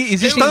 Lee,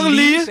 existe Stan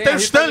Lee, Lee. tem o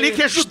Stan Lee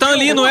que é judeu.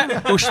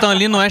 O Stan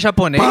Lee não é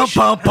japonês?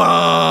 Pam,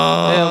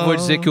 pam. Eu vou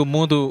dizer que o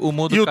mundo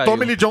E o caiu.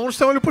 Tommy Lee Jones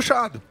tem olho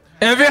puxado.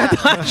 É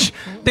verdade.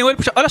 Tem olho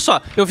puxado. Olha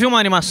só, eu vi uma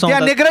animação Tem a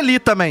da Negra Lee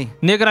também.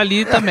 Negra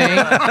Lee também.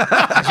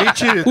 A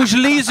gente Os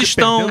Lees perdendo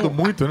estão...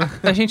 muito, né?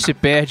 A gente se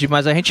perde,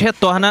 mas a gente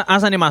retorna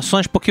às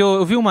animações, porque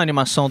eu vi uma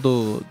animação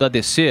da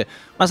DC,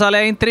 mas ela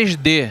é em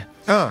 3D.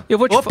 Ah, Eu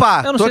vou te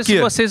Opa, eu não tô sei se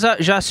aqui. vocês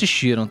já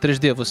assistiram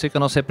 3D, você que é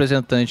nosso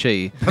representante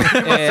aí.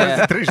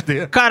 é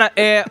 3D. Cara,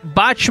 é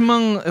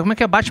Batman... Como é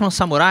que é? Batman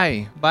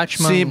Samurai?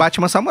 Batman... Sim,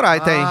 Batman Samurai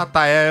tem. Ah,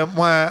 tá. É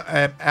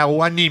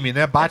o anime,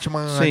 né?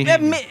 Batman Sim.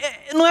 anime.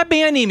 Não é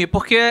bem anime,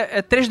 porque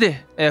é 3D.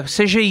 É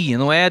CGI,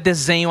 não é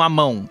desenho à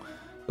mão.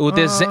 O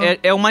desenho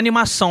é uma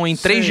animação em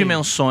 3 Sei.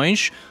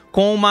 dimensões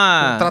com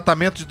uma... Um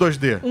tratamento de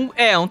 2D.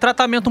 um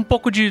tratamento um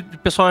pouco de... O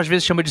pessoal às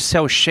vezes chama de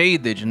cel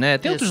shaded, né?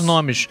 Tem outros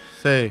nomes.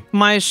 Sei.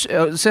 Mas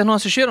vocês não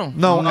assistiram?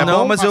 Não, é Não,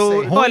 bom, mas passei.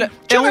 eu... Olha,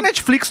 Tinha é na um-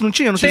 Netflix, não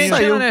tinha? Não sei Tem se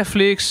saiu. na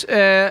Netflix.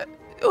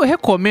 Eu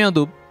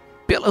recomendo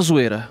pela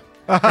zoeira.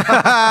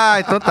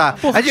 Então tá.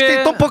 Porque- A gente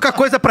tem tão pouca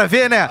coisa pra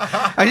ver, né?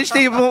 A gente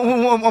tem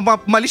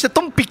uma lista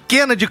tão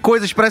pequena de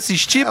coisas pra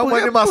assistir. É uma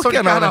animação por que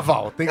de não, né?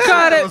 carnaval. Tem que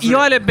Cara, ser e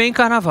olha, é bem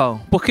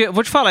carnaval. Porque,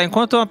 vou te falar,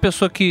 enquanto uma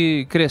pessoa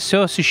que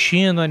cresceu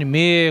assistindo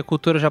anime,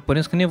 cultura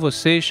japonesa, que nem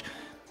vocês,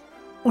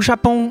 o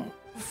Japão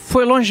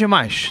foi longe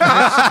demais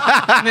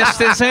nesse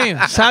desenho,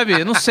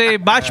 sabe? Não sei,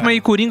 Batman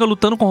e Coringa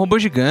lutando com robô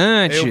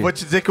gigante. Eu vou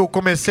te dizer que eu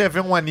comecei a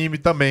ver um anime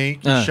também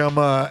que Ah.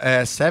 chama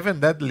Seven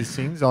Deadly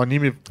Sins. É um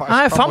anime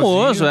É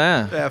famoso,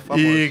 é. É,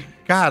 famoso. E,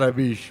 cara,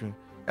 bicho,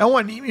 é um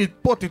anime,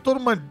 pô, tem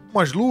todas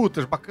umas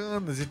lutas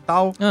bacanas e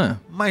tal. Ah.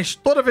 Mas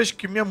toda vez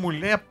que minha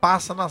mulher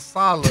passa na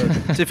sala,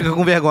 Você fica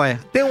com vergonha.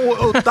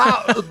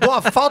 eu dou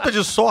a falta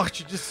de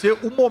sorte de ser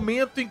o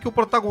momento em que o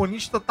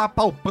protagonista tá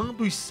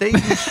palpando os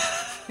seios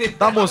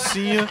da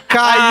mocinha.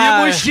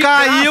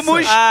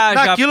 Caímos Ah,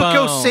 naquilo Japão. que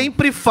eu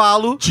sempre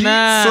falo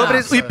Não. sobre a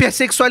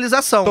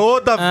hipersexualização.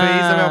 Toda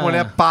vez a minha Ah.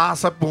 mulher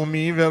passa por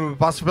mim,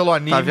 passa pelo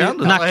anime. Tá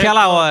vendo? ela Naquela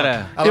reclama.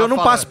 hora. Ela Eu não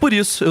fala, passo por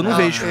isso, eu não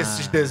vejo.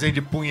 Esses desenhos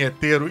de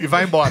punheteiro e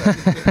vai embora.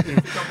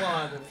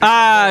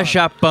 Ah,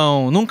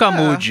 Japão, nunca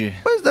mude.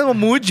 Mas não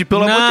mude,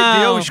 pelo amor de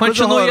Deus. coisa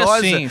continue horrorosa.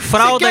 assim.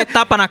 Fralda Você e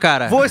tapa na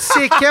cara.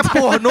 Você quer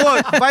pornô?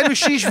 Vai no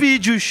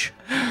X-Vídeos.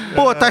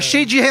 Pô, tá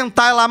cheio de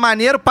hentai lá,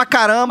 maneiro pra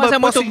caramba. Mas é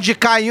Posso muito-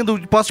 indicar indo,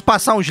 posso te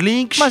passar uns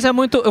links. Mas é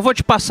muito... Eu vou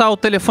te passar o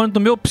telefone do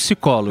meu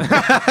psicólogo.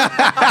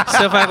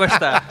 Você vai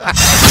gostar.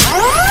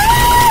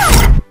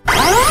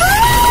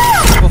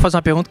 Vou fazer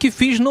uma pergunta que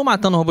fiz no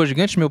Matando Robô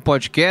Gigante, meu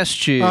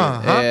podcast.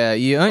 Aham.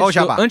 E Ó o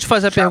jabá. antes de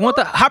fazer a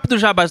pergunta, rápido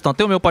jabá, então.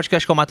 Tem o meu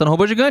podcast que é o Matando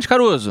Robô Gigante,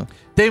 Caruso.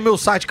 Tem o meu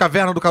site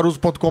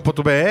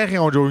cavernadocaruso.com.br,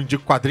 onde eu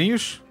indico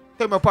quadrinhos.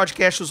 tenho meu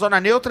podcast Zona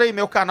Neutra e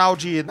meu canal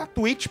na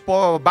Twitch,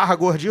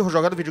 /Gordinho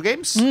jogando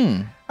videogames.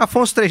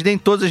 Afonso 3D em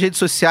todas as redes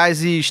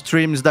sociais e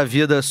streams da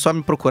vida. Só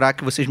me procurar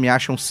que vocês me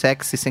acham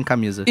sexy sem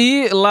camisa.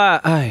 E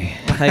lá... Ai,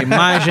 a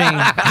imagem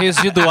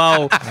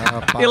residual.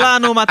 E lá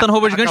no Matando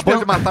Robô Gigante... Acabou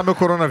de matar meu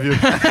coronavírus.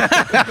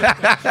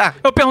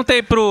 Eu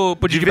perguntei pro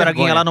Didi vergonha.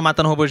 Braguinha lá no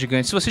Matando Robô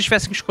Gigante, se vocês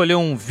tivessem que escolher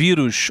um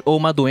vírus ou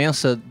uma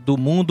doença do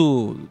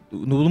mundo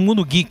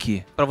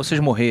geek pra vocês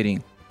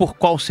morrerem, por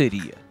qual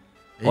seria?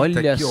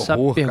 Olha que essa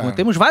horror, pergunta. cara.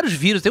 Temos vários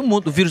vírus. Tem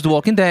o vírus do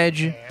Walking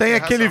Dead. Tem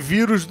aquele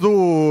vírus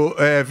do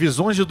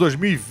Visões de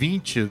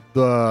 2020,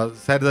 da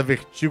série da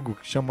Vertigo,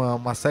 que chama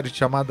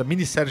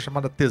minissérie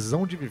chamada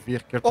Tesão de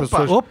Viver, que as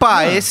pessoas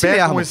Esse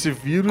pegam mesmo. esse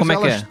vírus Como e é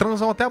que elas é?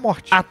 transam até a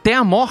morte. Até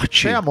a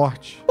morte? Até a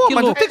morte. Pô, Que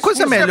mas não louco. tem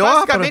coisa Isso melhor é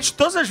basicamente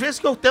todas as vezes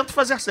que eu tento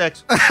fazer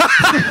sexo. São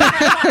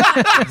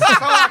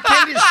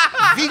aqueles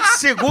 20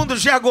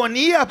 segundos de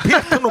agonia,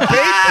 aperto no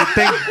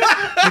peito.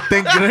 E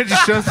tem grande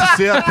chance de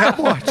ser até a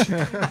morte.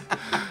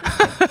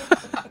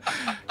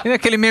 E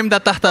aquele meme da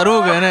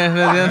tartaruga, né?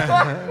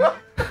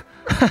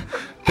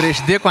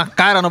 3D com a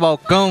cara no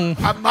balcão,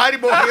 A Mari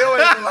morreu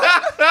aí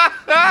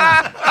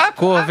lá.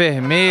 cor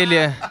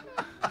vermelha.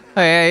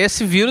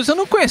 Esse vírus eu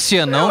não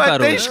conhecia não, Eu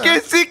garoto. até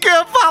esqueci que eu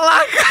ia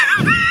falar, cara.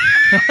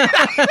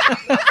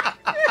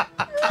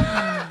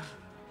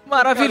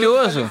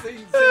 Maravilhoso.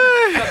 Sem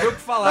saber o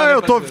que falar.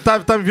 né,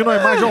 parceiro? Tá me vindo uma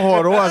imagem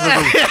horrorosa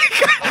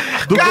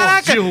do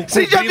Caraca, gordinho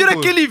vocês já viram cobrindo-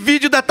 aquele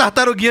vídeo da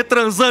tartaruguinha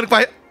transando com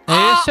a...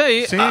 Esse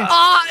aí. Sim.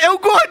 É o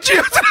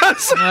gordinho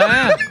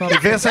transando. E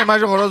vem essa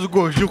imagem horrorosa do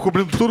gordinho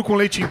cobrindo tudo com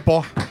leite em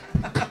pó.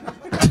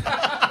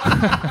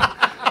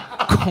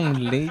 Com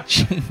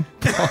leite.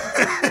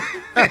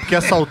 Porque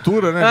essa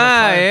altura,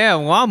 né?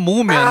 Uma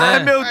múmia, né?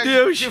 Ai, meu Mas,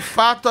 Deus. De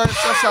fato, a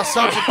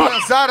sensação de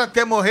transar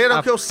até morrer é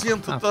o que eu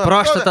sinto. A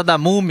próstata da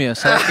múmia,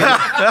 sabe?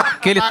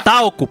 Aquele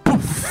talco.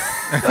 Puf.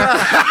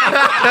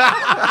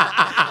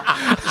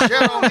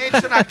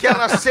 Geralmente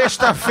naquela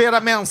sexta-feira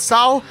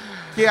mensal,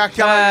 que é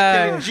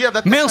aquele dia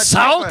da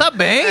Mensal tentativa. tá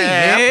bem.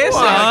 Esse,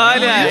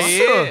 olha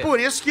aí. Por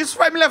isso que isso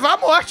vai me levar à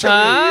morte.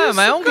 Ah,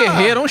 mas é um cara.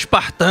 guerreiro, um A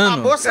espartano.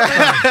 moça,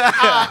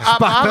 a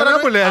Bárbara, é a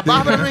mulher a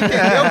Bárbara não dele.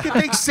 entendeu que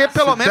tem que ser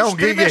pelo Tem menos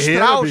alguém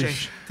trimestral, guerreiro,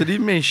 gente.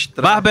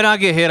 Trimestral. Bárbara é uma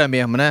guerreira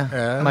mesmo, né?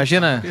 É.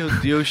 Imagina, Meu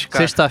Deus,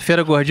 cara.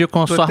 sexta-feira, gordinho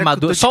com Tô sua até com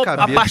armadura. dor de Só a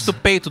cabeça. parte do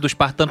peito do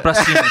espartano pra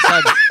cima,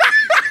 sabe?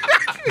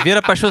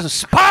 Vira pras pessoas.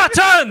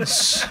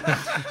 Spartans!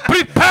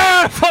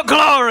 Prepare for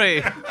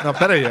glory! Não,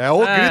 peraí. É o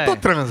grito ou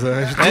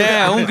transa?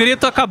 Um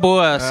grito acabou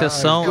a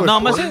sessão.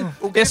 Não, mas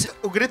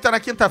O grito é na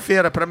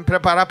quinta-feira, pra me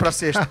preparar pra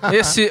sexta.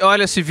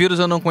 olha, esse vírus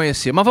eu não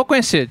conhecia. Mas vou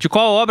conhecer. De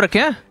qual obra que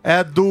é?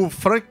 É do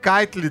Frank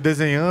Keitel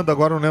desenhando,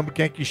 agora eu não lembro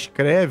quem é que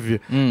escreve.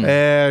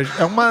 É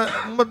uma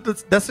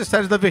dessas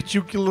séries da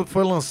Vertigo que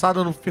foi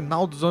lançada no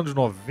final dos anos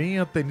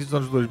 90, início dos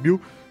anos 2000.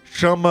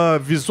 Chama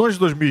Visões de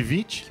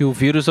 2020. Que o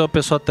vírus é a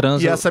pessoa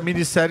transa. E essa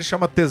minissérie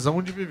chama Tesão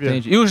de Viver.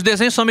 Entendi. E os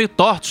desenhos são meio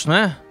tortos, não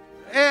é?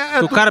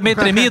 O cara meio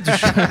tremidos.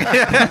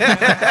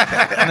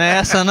 Não é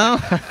essa, não?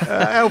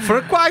 É o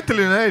Frank Keitel,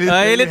 né?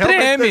 Ele realmente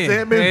treme.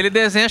 desenha mesmo. Ele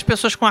desenha as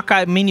pessoas com a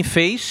mini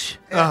face,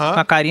 Aham. com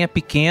a carinha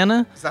pequena.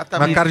 Na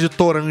Exatamente. cara de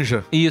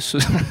toranja. Isso.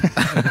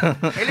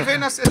 Ele veio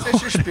na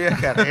CCXP,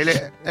 cara. Ele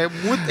é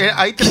muito...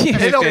 Aí tem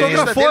Ele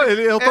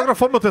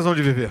autografou meu Tesão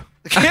de Viver.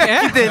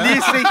 Que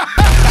delícia, hein?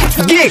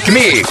 Geek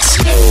Mix.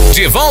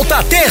 De volta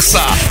à terça,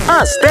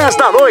 às 10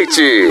 da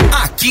noite.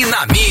 Aqui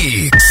na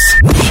Mix.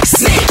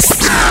 Mix.